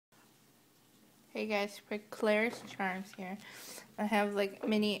Hey guys, quick Claire's Charms here. I have like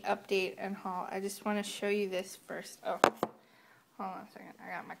mini update and haul. I just want to show you this first. Oh, hold on a second.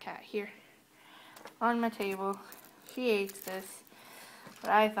 I got my cat here on my table. She hates this,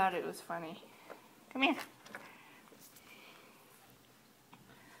 but I thought it was funny. Come here.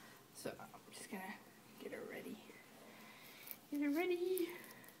 So I'm just gonna get her ready. Get her ready.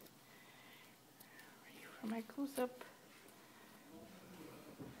 Ready for my close-up.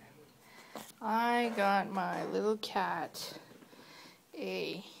 I got my little cat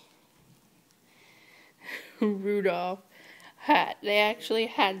a Rudolph hat. They actually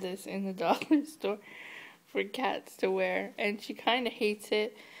had this in the dollar store for cats to wear, and she kind of hates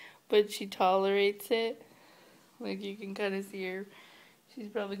it, but she tolerates it. Like, you can kind of see her. She's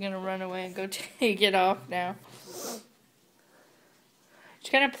probably going to run away and go take it off now. She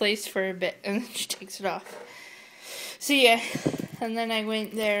kind of plays for a bit, and then she takes it off. So yeah, and then I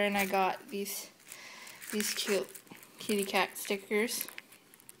went there and I got these cute kitty cat stickers.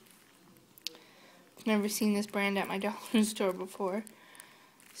 I've never seen this brand at my dollar store before.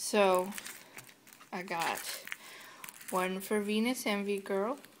 So I got one for Venus Envy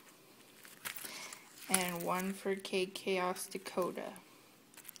Girl and one for Cake Chaos Dakota.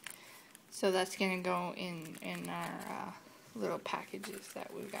 So that's gonna go in our little packages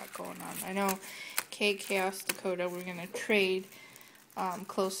that we've got going on. I know Cake Chaos Dakota we're gonna trade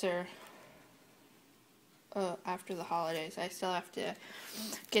closer after the holidays. I still have to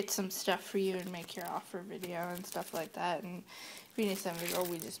get some stuff for you and make your offer video and stuff like that. And Venus Envy Girl,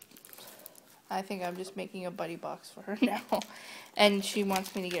 I think I'm just making a buddy box for her now. And she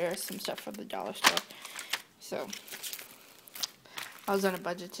wants me to get her some stuff from the dollar store. So I was on a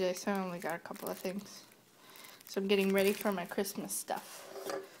budget today, so I only got a couple of things. So I'm getting ready for my Christmas stuff.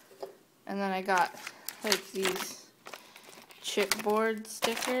 And then I got like these chipboard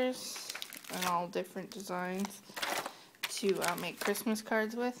stickers and all different designs to make Christmas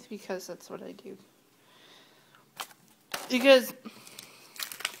cards with, because that's what I do. Because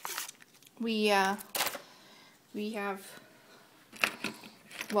we don't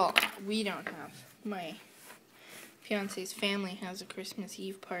have, my fiance's family has a Christmas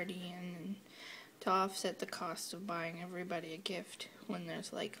Eve party, and to offset the cost of buying everybody a gift when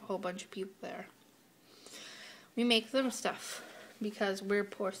there's like a whole bunch of people there, we make them stuff because we're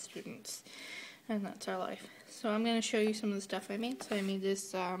poor students and that's our life. So I'm going to show you some of the stuff I made. So I made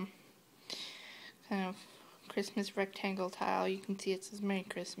this kind of Christmas rectangle tile. You can see it says Merry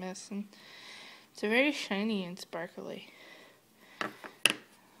Christmas, and it's a very shiny and sparkly.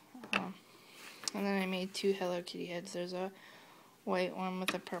 And then I made two Hello Kitty heads. There's a white one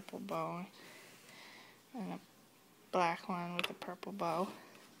with a purple bow and a black one with a purple bow.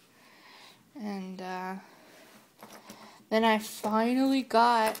 And then I finally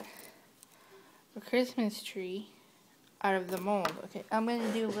got a Christmas tree out of the mold. Okay, I'm going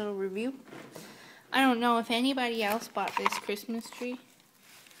to do a little review. I don't know if anybody else bought this Christmas tree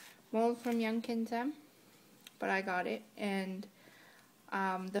mold from Youngkins M, but I got it. And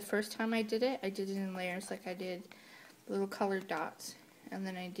the first time I did it in layers. Like, I did little colored dots, and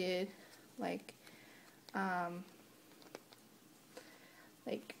then I did like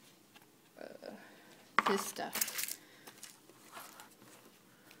this stuff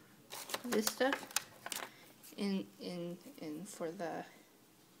in for the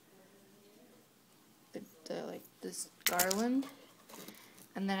like this garland,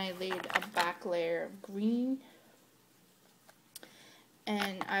 and then I laid a back layer of green,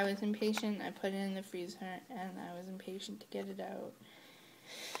 and I was impatient. I put it in the freezer, and I was impatient to get it out,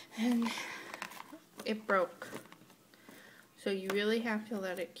 and it broke. So you really have to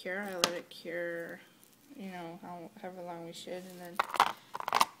let it cure. I let it cure, you know, however long we should, and then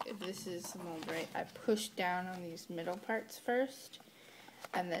if this is the mold, right, I pushed down on these middle parts first,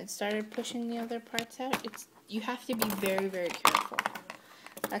 and then started pushing the other parts out. You have to be very, very careful.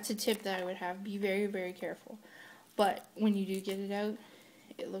 That's a tip that I would have. Be very, very careful. But when you do get it out,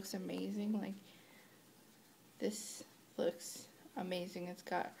 it looks amazing. Like, this looks amazing. It's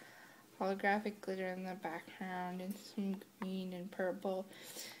got holographic glitter in the background and some green and purple.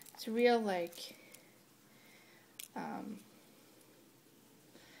 It's a real, like,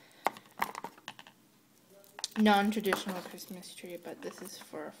 non-traditional Christmas tree, but this is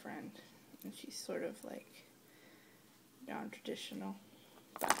for a friend, and she's sort of like non-traditional,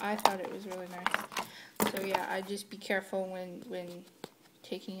 but I thought it was really nice. So yeah, I just be careful when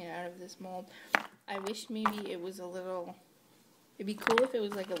taking it out of this mold. I wish maybe it was a little, it'd be cool if it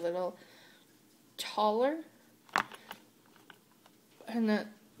was like a little taller, and that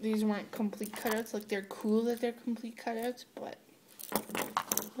these weren't complete cutouts. Like, they're cool that they're complete cutouts, but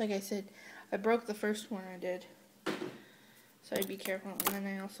like I said, I broke the first one I did, so I'd be careful. And then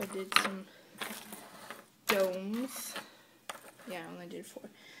I also did some domes. Yeah, I only did 4.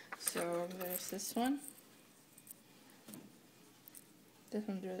 So there's this one. This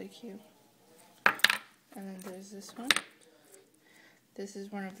one's really cute. And then there's this one. This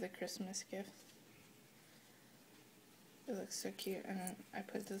is one of the Christmas gifts. It looks so cute. And then I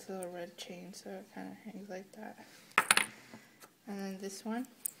put this little red chain so it kind of hangs like that. And then this one,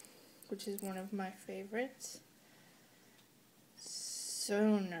 which is one of my favorites.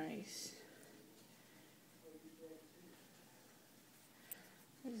 So nice.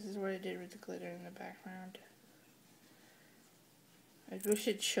 This is what I did with the glitter in the background. I wish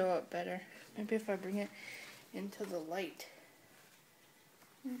it'd show up better. Maybe if I bring it into the light.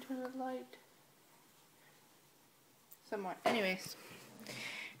 Somewhat. Anyways,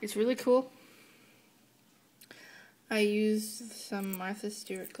 it's really cool. I used some Martha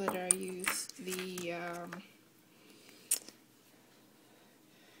Stewart glitter. I used the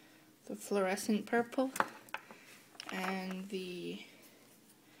fluorescent purple and the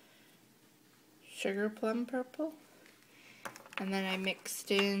sugar plum purple. And then I mixed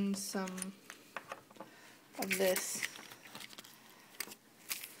in some of this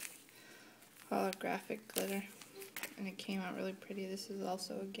holographic glitter. And it came out really pretty. This is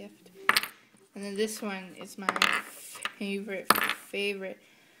also a gift. And then this one is my favorite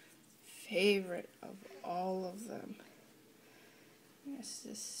of all of them. It's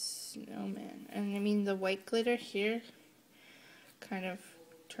this snowman. And I mean the white glitter here kind of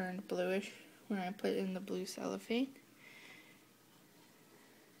turned bluish when I put in the blue cellophane.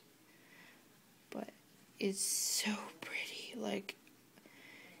 But it's so pretty. Like,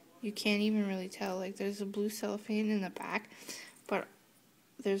 you can't even really tell. Like, there's a blue cellophane in the back, but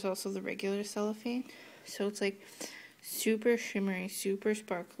there's also the regular cellophane. So it's like super shimmery, super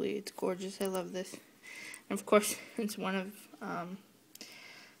sparkly. It's gorgeous. I love this. And of course, it's one of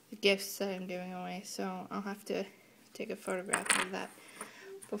the gifts that I'm giving away. So I'll have to take a photograph of that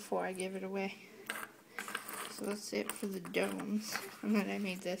before I give it away. So that's it for the domes. And then I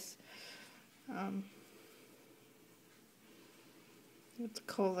made this with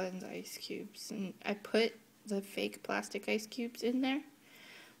cola and ice cubes. And I put the fake plastic ice cubes in there,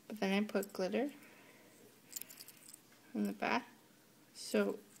 but then I put glitter in the back.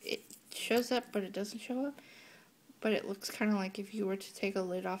 So it shows up, but it doesn't show up. But it looks kind of like if you were to take a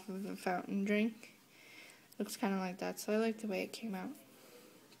lid off of a fountain drink. It looks kind of like that. So I like the way it came out.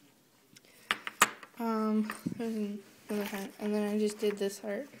 There's another hand. And then I just did this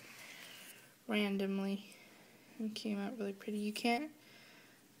heart randomly. It came out really pretty. You can't.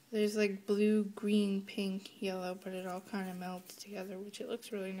 There's like blue, green, pink, yellow, but it all kind of melts together, which it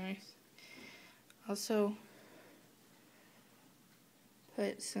looks really nice. Also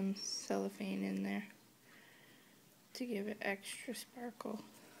put some cellophane in there to give it extra sparkle.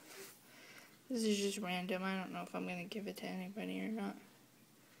 This is just random. I don't know if I'm going to give it to anybody or not.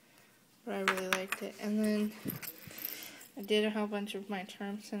 But I really liked it. And then I did a whole bunch of my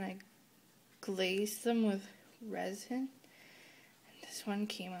charms and I glazed them with resin. And this one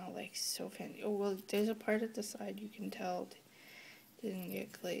came out like so fancy. Oh, well, there's a part at the side you can tell it didn't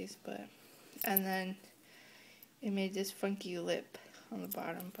get glazed, but. And then it made this funky lip on the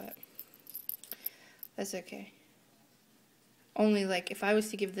bottom, but that's okay. Only like if I was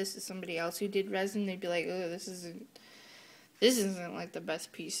to give this to somebody else who did resin, they'd be like, "Oh, this isn't like the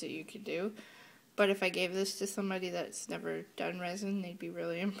best piece that you could do." But if I gave this to somebody that's never done resin, they'd be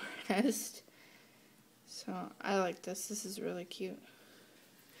really impressed. So I like this. This is really cute.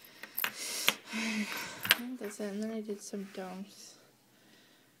 That's it. And then I did some domes.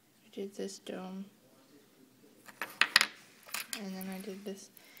 I did this dome. And then I did this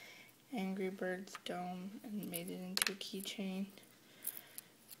Angry Birds dome and made it into a keychain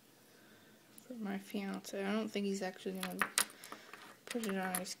for my fiance. I don't think he's actually going to put it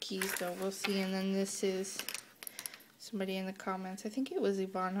on his keys though. We'll see. And then this is somebody in the comments. I think it was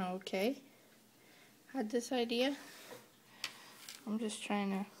Ivana, okay? Had this idea. I'm just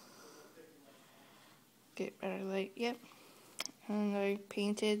trying to get better light. Yep. And I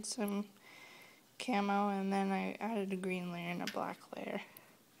painted some camo and then I added a green layer and a black layer.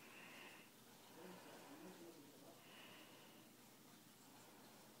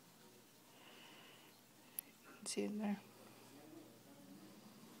 See it there.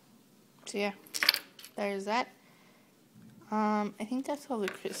 So yeah, there's that. I think that's all the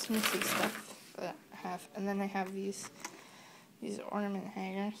Christmassy stuff that I have. And then I have these ornament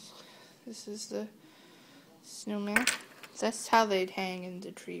hangers. This is the snowman. That's how they'd hang in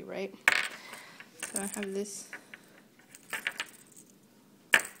the tree, right? So I have this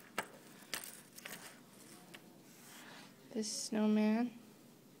this snowman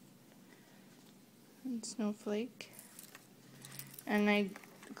and snowflake. And I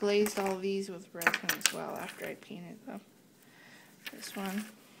glazed all these with resin as well after I painted them. This one.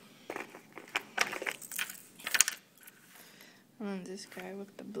 And then this guy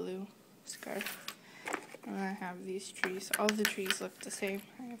with the blue scarf. And I have these trees. All the trees look the same.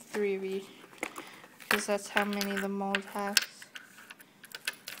 I have 3 of each. Because that's how many the mold has.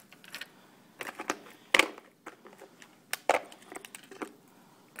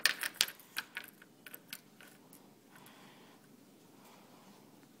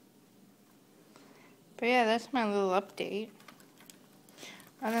 But yeah, that's my little update.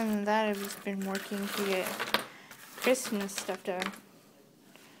 Other than that, I've just been working to get Christmas stuff done.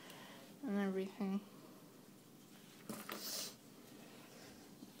 And everything.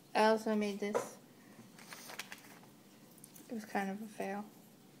 I also made this. It was kind of a fail.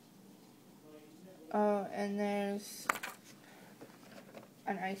 Oh, and there's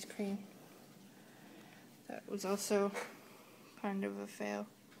an ice cream. That was also kind of a fail.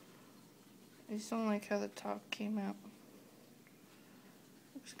 I just don't like how the top came out.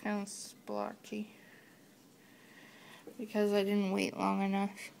 It was kind of splotchy. Because I didn't wait long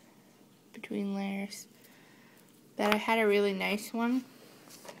enough between layers. But I had a really nice one.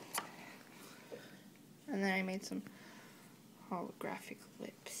 And then I made some holographic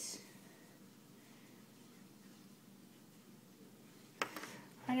lips.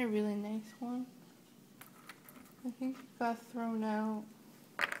 I had a really nice one. I think it got thrown out.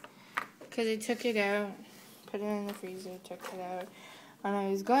 Because I took it out, put it in the freezer, took it out. And I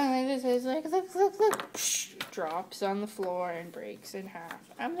was going like this, I was like, look, psh, drops on the floor and breaks in half.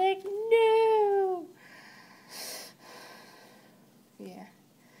 I'm like, no! Yeah.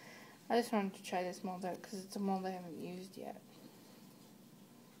 I just wanted to try this mold out because it's a mold I haven't used yet.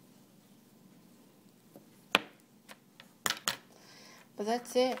 But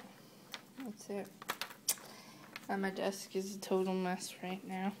that's it. That's it. And my desk is a total mess right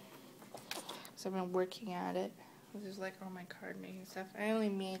now. So I've been working at it. This is like all my card making stuff. I only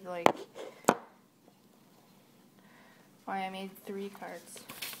made like... I made 3 cards.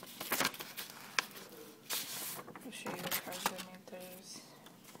 I'll show you the cards I made. There's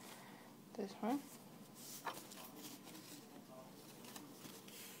this one.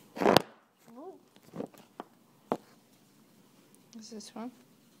 Ooh. There's this one.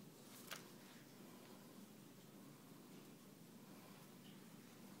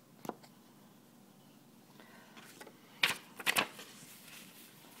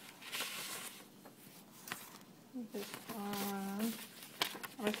 This one.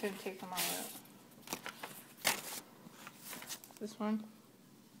 I'm just going to take them all out. This one.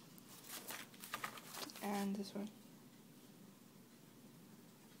 And this one.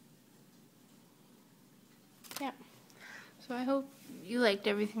 Yeah. So I hope you liked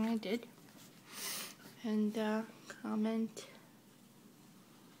everything I did. And comment.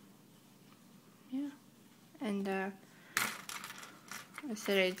 Yeah. And I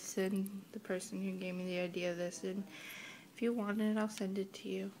said I'd send the person who gave me the idea of this, and if you want it, I'll send it to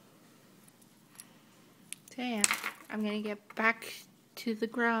you. So yeah, I'm gonna get back to the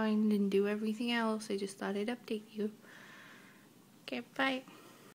grind and do everything else. I just thought I'd update you. Okay, bye.